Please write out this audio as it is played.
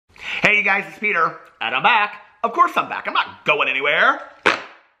Hey you guys, it's Peter, and I'm back. Of course I'm back. I'm not going anywhere.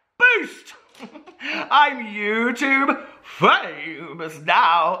 Boost! I'm YouTube famous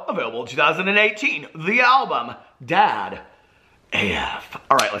now. Available 2018. The album, Dad AF.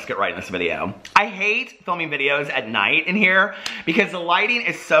 Alright, let's get right in this video. I hate filming videos at night in here because the lighting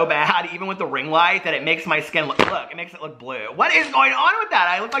is so bad, even with the ring light, that it makes my skin look, it makes it look blue. What is going on with that?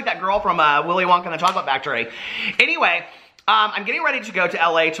 I look like that girl from Willy Wonka and the Chocolate Factory. Anyway, I'm getting ready to go to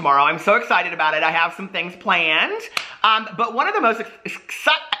LA tomorrow. I'm so excited about it. I have some things planned. But one of the most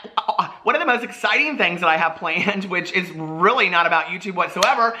exciting things that I have planned, which is really not about YouTube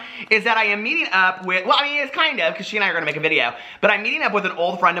whatsoever, is that I am meeting up with, well, I mean, it's kind of, because she and I are going to make a video, but I'm meeting up with an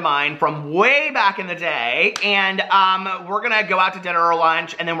old friend of mine from way back in the day, and we're going to go out to dinner or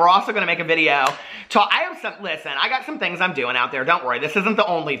lunch, and then we're also going to make a video. Listen, I got some things I'm doing out there. Don't worry, this isn't the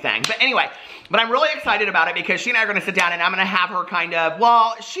only thing. But anyway, but I'm really excited about it because she and I are going to sit down and I'm going to have her kind of,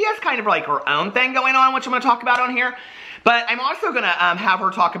 well, she has kind of like her own thing going on, which I'm going to talk about on here. But I'm also going to have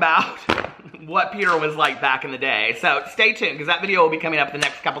her talk about what Peter was like back in the day. So stay tuned because that video will be coming up in the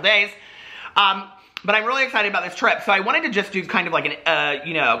next couple days. But I'm really excited about this trip. So I wanted to just do kind of like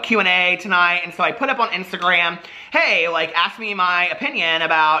an, Q&A tonight. And so I put up on Instagram, hey, like ask me my opinion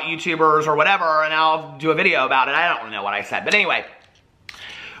about YouTubers or whatever, and I'll do a video about it. I don't know what I said. But anyway,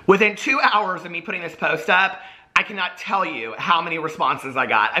 within 2 hours of me putting this post up, I cannot tell you how many responses I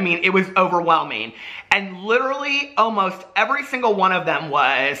got. I mean, it was overwhelming. And literally almost every single one of them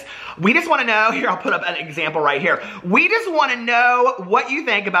was, we just want to know, here, I'll put up an example right here. We just want to know what you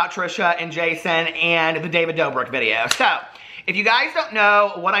think about Trisha and Jason and the David Dobrik video. So, if you guys don't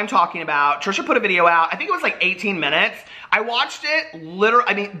know what I'm talking about, Trisha put a video out, I think it was like 18 minutes. I watched it, literally,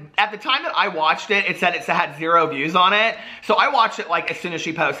 I mean, at the time that I watched it, it said it had 0 views on it. So I watched it like as soon as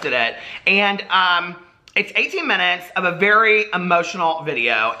she posted it. And, it's 18 minutes of a very emotional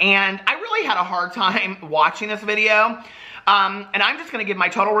video, and I really had a hard time watching this video, and I'm just going to give my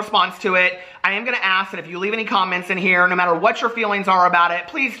total response to it. I am going to ask that if you leave any comments in here, no matter what your feelings are about it,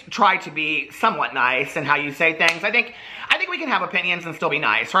 please try to be somewhat nice in how you say things. I think we can have opinions and still be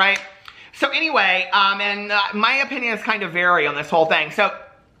nice, right? So anyway, my opinions kind of vary on this whole thing. So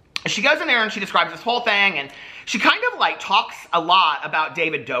she goes in there and she describes this whole thing, and she kind of like talks a lot about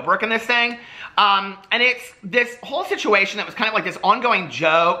David Dobrik in this thing. And it's this whole situation that was kind of like this ongoing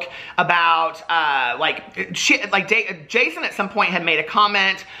joke about, Jason at some point had made a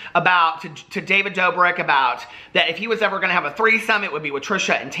comment about, to David Dobrik about that if he was ever going to have a threesome, it would be with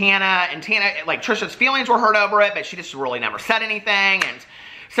Trisha and Tana. And Tana, like Trisha's feelings were hurt over it, but she just really never said anything. And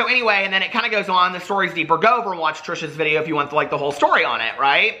so anyway, and then it kind of goes on, the story's deeper. Go over and watch Trisha's video if you want like the whole story on it,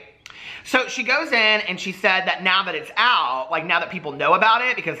 right? So she goes in and she said that now that it's out, like now that people know about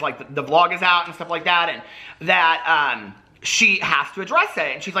it, because like the vlog is out and stuff like that, and that she has to address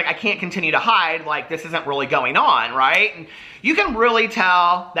it. And she's like, I can't continue to hide, like this isn't really going on, right? And you can really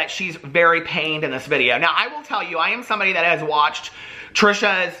tell that she's very pained in this video. Now, I will tell you, I am somebody that has watched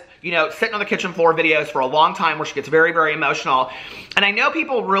Trisha's, sitting on the kitchen floor videos for a long time where she gets very, very emotional. And I know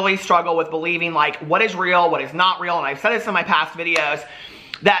people really struggle with believing like what is real, what is not real. And I've said this in my past videos,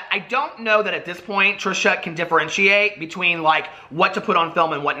 that I don't know that at this point Trisha can differentiate between like what to put on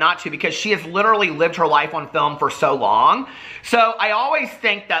film and what not to, because she has literally lived her life on film for so long. So I always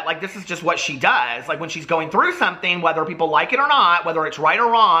think that like this is just what she does. Like when she's going through something, whether people like it or not, whether it's right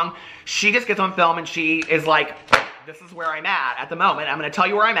or wrong, she just gets on film and she is like, this is where I'm at the moment. I'm going to tell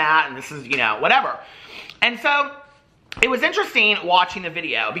you where I'm at, and this is, whatever. And so it was interesting watching the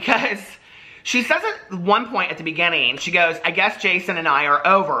video because she says at one point at the beginning, she goes, I guess Jason and I are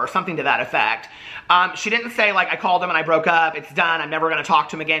over, or something to that effect. She didn't say, like, I called him and I broke up, it's done, I'm never going to talk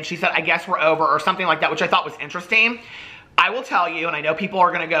to him again. She said, I guess we're over, or something like that, which I thought was interesting. I will tell you, and I know people are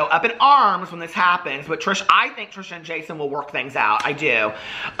going to go up in arms when this happens, but I think Trisha and Jason will work things out. I do.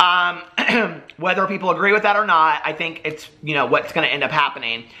 Whether people agree with that or not, I think it's, what's going to end up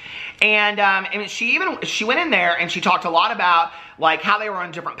happening. And she went in there and she talked a lot about like how they were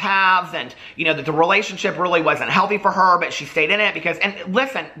on different paths, and that the relationship really wasn't healthy for her, but she stayed in it because, and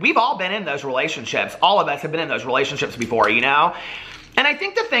listen, we've all been in those relationships. All of us have been in those relationships before, And I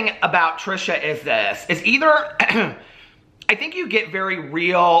think the thing about Trisha is this, is either I think you get very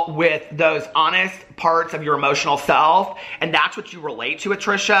real with those honest parts of your emotional self, and that's what you relate to with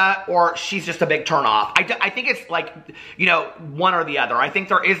Trisha, or she's just a big turnoff. I think it's like, one or the other. I think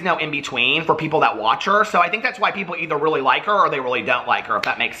there is no in-between for people that watch her, so I think that's why people either really like her or they really don't like her, if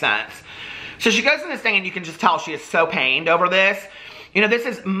that makes sense. So she goes in this thing, and you can just tell she is so pained over this. This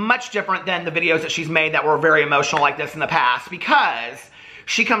is much different than the videos that she's made that were very emotional like this in the past, because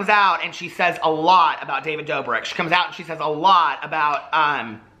she comes out and she says a lot about David Dobrik. She comes out and she says a lot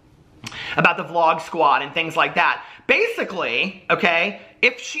about about the vlog squad and things like that. Basically, okay,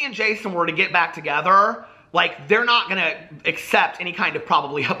 if she and Jason were to get back together, like, they're not going to accept any kind of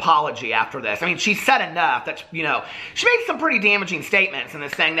probably apology after this. I mean, she said enough that, you know, she made some pretty damaging statements in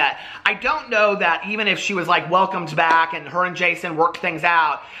this thing that I don't know that even if she was, like, welcomed back and her and Jason worked things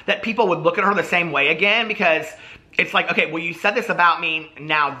out, that people would look at her the same way again, because it's like, okay, well, you said this about me,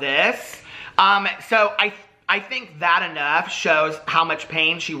 now this. So I think that enough shows how much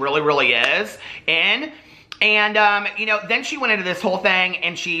pain she really is in. And, you know, then she went into this whole thing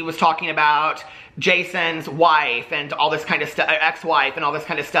and she was talking about Jason's wife and all this kind of stuff, ex-wife and all this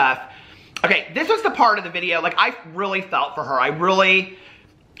kind of stuff. Okay, this was the part of the video, like, I really felt for her. I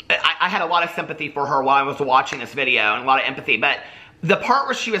had a lot of sympathy for her while I was watching this video, and a lot of empathy. But the part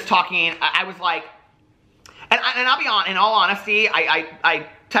where she was talking, I was like, and I'll be on, in all honesty, I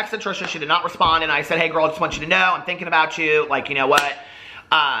texted Trisha, she did not respond, and I said, hey girl, I just want you to know, I'm thinking about you, like, you know what?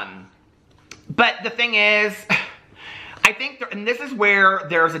 But the thing is, I think, and this is where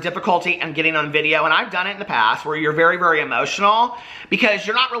there's a difficulty in getting on video, and I've done it in the past, where you're very emotional, because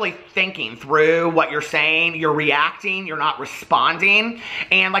you're not really thinking through what you're saying, you're reacting, you're not responding.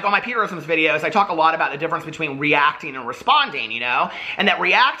 And like on my Peterisms videos, I talk a lot about the difference between reacting and responding, you know? And that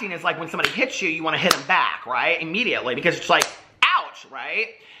reacting is like when somebody hits you, you want to hit them back, right? Immediately, because it's like, ouch, right?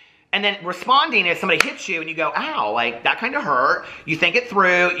 And then responding is somebody hits you and you go, ow, like, that kind of hurt. You think it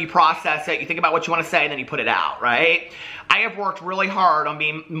through, you process it, you think about what you want to say, and then you put it out, right? I have worked really hard on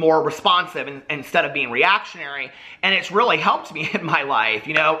being more responsive instead of being reactionary, and it's really helped me in my life,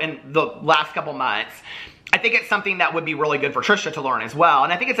 you know, in the last couple months. I think it's something that would be really good for Trisha to learn as well,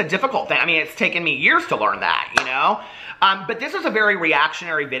 and I think it's a difficult thing. I mean, it's taken me years to learn that, you know? But this was a very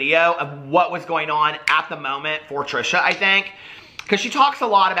reactionary video of what was going on at the moment for Trisha, I think. Because she talks a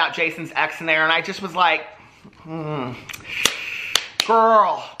lot about Jason's ex in there, and I just was like,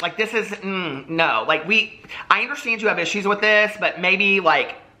 girl, like, this is, no. Like, I understand you have issues with this, but maybe,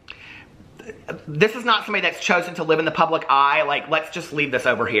 like, this is not somebody that's chosen to live in the public eye. Like, let's just leave this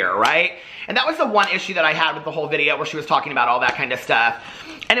over here, right? And that was the one issue that I had with the whole video, where she was talking about all that kind of stuff.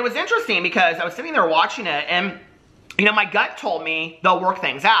 And it was interesting because I was sitting there watching it, and, you know, my gut told me they'll work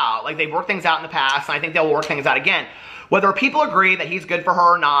things out. Like, they've worked things out in the past, and I think they'll work things out again. Whether people agree that he's good for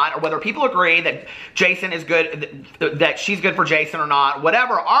her or not, or whether people agree that Jason is good, that she's good for Jason or not,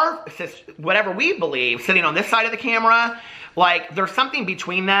 whatever we believe, sitting on this side of the camera, like, there's something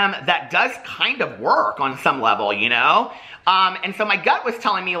between them that does kind of work on some level, you know? And so my gut was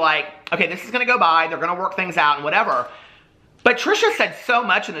telling me, like, okay, this is gonna go by, they're gonna work things out and whatever. But Trisha said so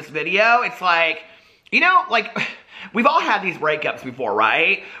much in this video, it's like, you know, like, we've all had these breakups before,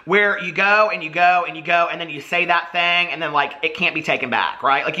 right? Where you go and you go and you go and then you say that thing and then, like, it can't be taken back,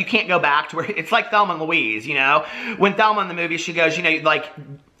 right? Like, you can't go back to where, it's like Thelma and Louise, you know? When Thelma in the movie, she goes, you know, like,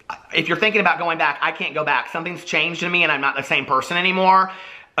 if you're thinking about going back, I can't go back. Something's changed in me and I'm not the same person anymore.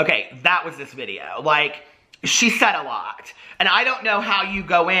 Okay, that was this video. Like, she said a lot. And I don't know how you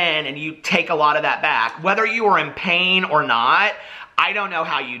go in and you take a lot of that back. Whether you were in pain or not, I don't know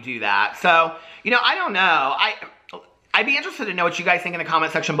how you do that. So, you know, I don't know. I'd be interested to know what you guys think in the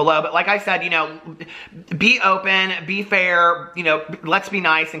comment section below. But like I said, you know, be open, be fair, you know, let's be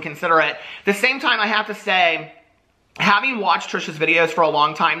nice and considerate. At the same time, I have to say, having watched Trisha's videos for a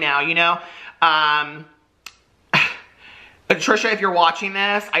long time now, you know, Trisha, if you're watching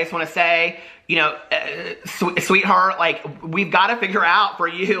this, I just want to say, you know, sweetheart, like, we've got to figure out for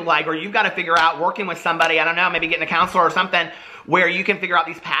you, like, or you've got to figure out working with somebody, I don't know, maybe getting a counselor or something, where you can figure out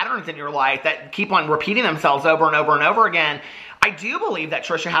these patterns in your life that keep on repeating themselves over and over and over again. I do believe that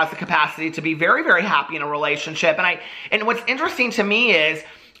Trisha has the capacity to be very happy in a relationship. And what's interesting to me is,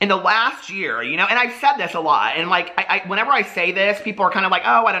 in the last year, you know, and I've said this a lot, and like, whenever I say this, people are kind of like,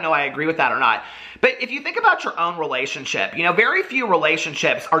 oh, I don't know, I agree with that or not. But if you think about your own relationship, you know, very few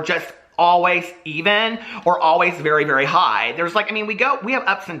relationships are just always even or always very high. There's like, I mean, we have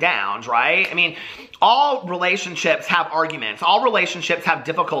ups and downs, right? I mean, all relationships have arguments. All relationships have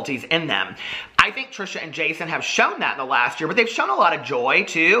difficulties in them. I think Trisha and Jason have shown that in the last year, but they've shown a lot of joy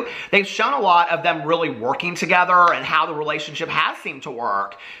too. They've shown a lot of them really working together and how the relationship has seemed to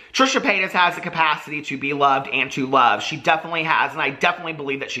work. Trisha Paytas has the capacity to be loved and to love. She definitely has, and I definitely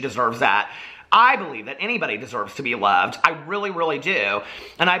believe that she deserves that. I believe that anybody deserves to be loved. I really do.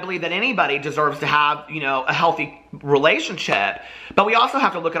 And I believe that anybody deserves to have, you know, a healthy relationship. But we also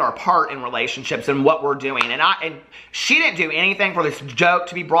have to look at our part in relationships and what we're doing. And she didn't do anything for this joke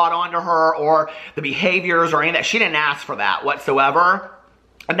to be brought onto her or the behaviors or any of that. She didn't ask for that whatsoever.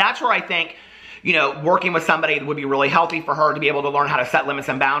 And that's where I think, you know, working with somebody would be really healthy for her to be able to learn how to set limits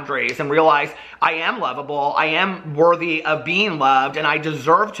and boundaries and realize I am lovable, I am worthy of being loved, and I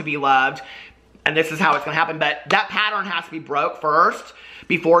deserve to be loved, and this is how it's going to happen. But that pattern has to be broke first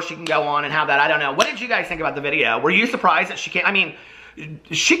before she can go on and have that. I don't know. What did you guys think about the video? Were you surprised that she came? I mean,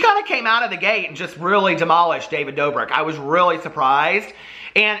 she kind of came out of the gate and just really demolished David Dobrik. I was really surprised.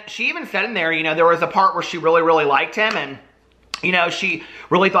 And she even said in there, you know, there was a part where she really, really liked him, and you know, she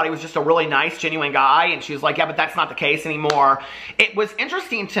really thought he was just a really nice, genuine guy, and she was like, yeah, but that's not the case anymore. It was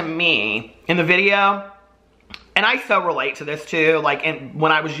interesting to me in the video, and I so relate to this too, like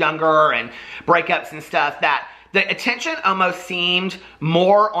when I was younger and breakups and stuff, that the attention almost seemed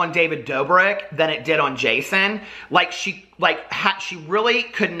more on David Dobrik than it did on Jason. Like she really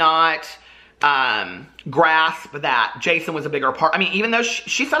could not grasp that Jason was a bigger part. I mean, even though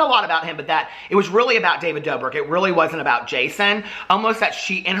she said a lot about him, but that it was really about David Dobrik. It really wasn't about Jason. Almost that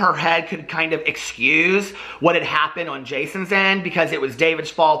she, in her head, could kind of excuse what had happened on Jason's end because it was David's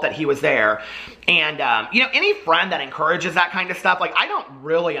fault that he was there. And, you know, any friend that encourages that kind of stuff, like, I don't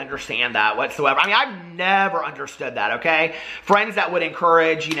really understand that whatsoever. I mean, I've never understood that, okay? Friends that would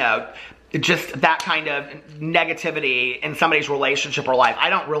encourage, you know, just that kind of negativity in somebody's relationship or life. I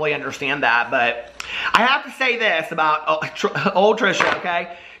don't really understand that, but I have to say this about old Trisha,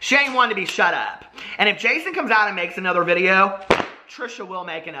 okay? She ain't one to be shut up. And if Jason comes out and makes another video, Trisha will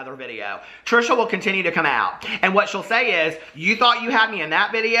make another video. Trisha will continue to come out. And what she'll say is, you thought you had me in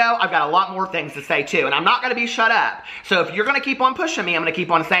that video? I've got a lot more things to say too. And I'm not going to be shut up. So if you're going to keep on pushing me, I'm going to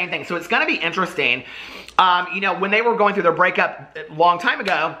keep on saying things. So it's going to be interesting. You know, when they were going through their breakup a long time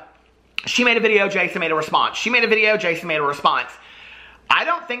ago, she made a video, Jason made a response. She made a video, Jason made a response. I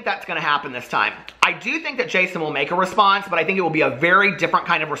don't think that's going to happen this time. I do think that Jason will make a response, but I think it will be a very different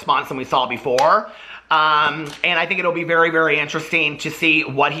kind of response than we saw before. And I think it'll be very, very interesting to see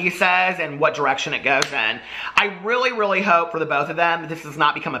what he says and what direction it goes in. I really, really hope for the both of them that this does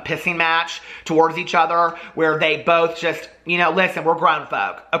not become a pissing match towards each other where they both just, you know, listen, we're grown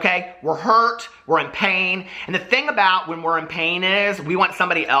folk, okay? We're hurt, we're in pain. And the thing about when we're in pain is we want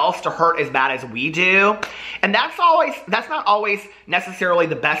somebody else to hurt as bad as we do. And that's not always necessarily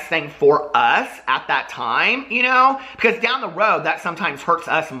the best thing for us at that time, you know? Because down the road, that sometimes hurts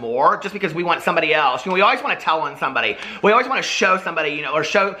us more just because we want somebody else. You know, we always want to tell on somebody. We always want to show somebody, you know, or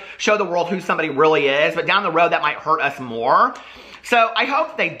show the world who somebody really is. But down the road, that might hurt us more. So I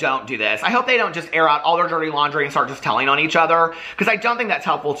hope they don't do this. I hope they don't just air out all their dirty laundry and start just telling on each other. Because I don't think that's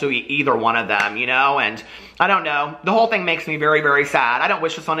helpful to either one of them, you know. And I don't know. The whole thing makes me very, very sad. I don't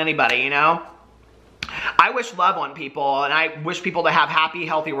wish this on anybody, you know. I wish love on people, and I wish people to have happy,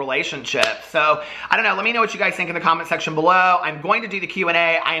 healthy relationships. So, I don't know. Let me know what you guys think in the comment section below. I'm going to do the Q&A.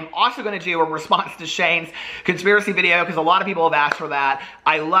 I am also going to do a response to Shane's conspiracy video because a lot of people have asked for that.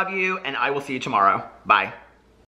 I love you, and I will see you tomorrow. Bye.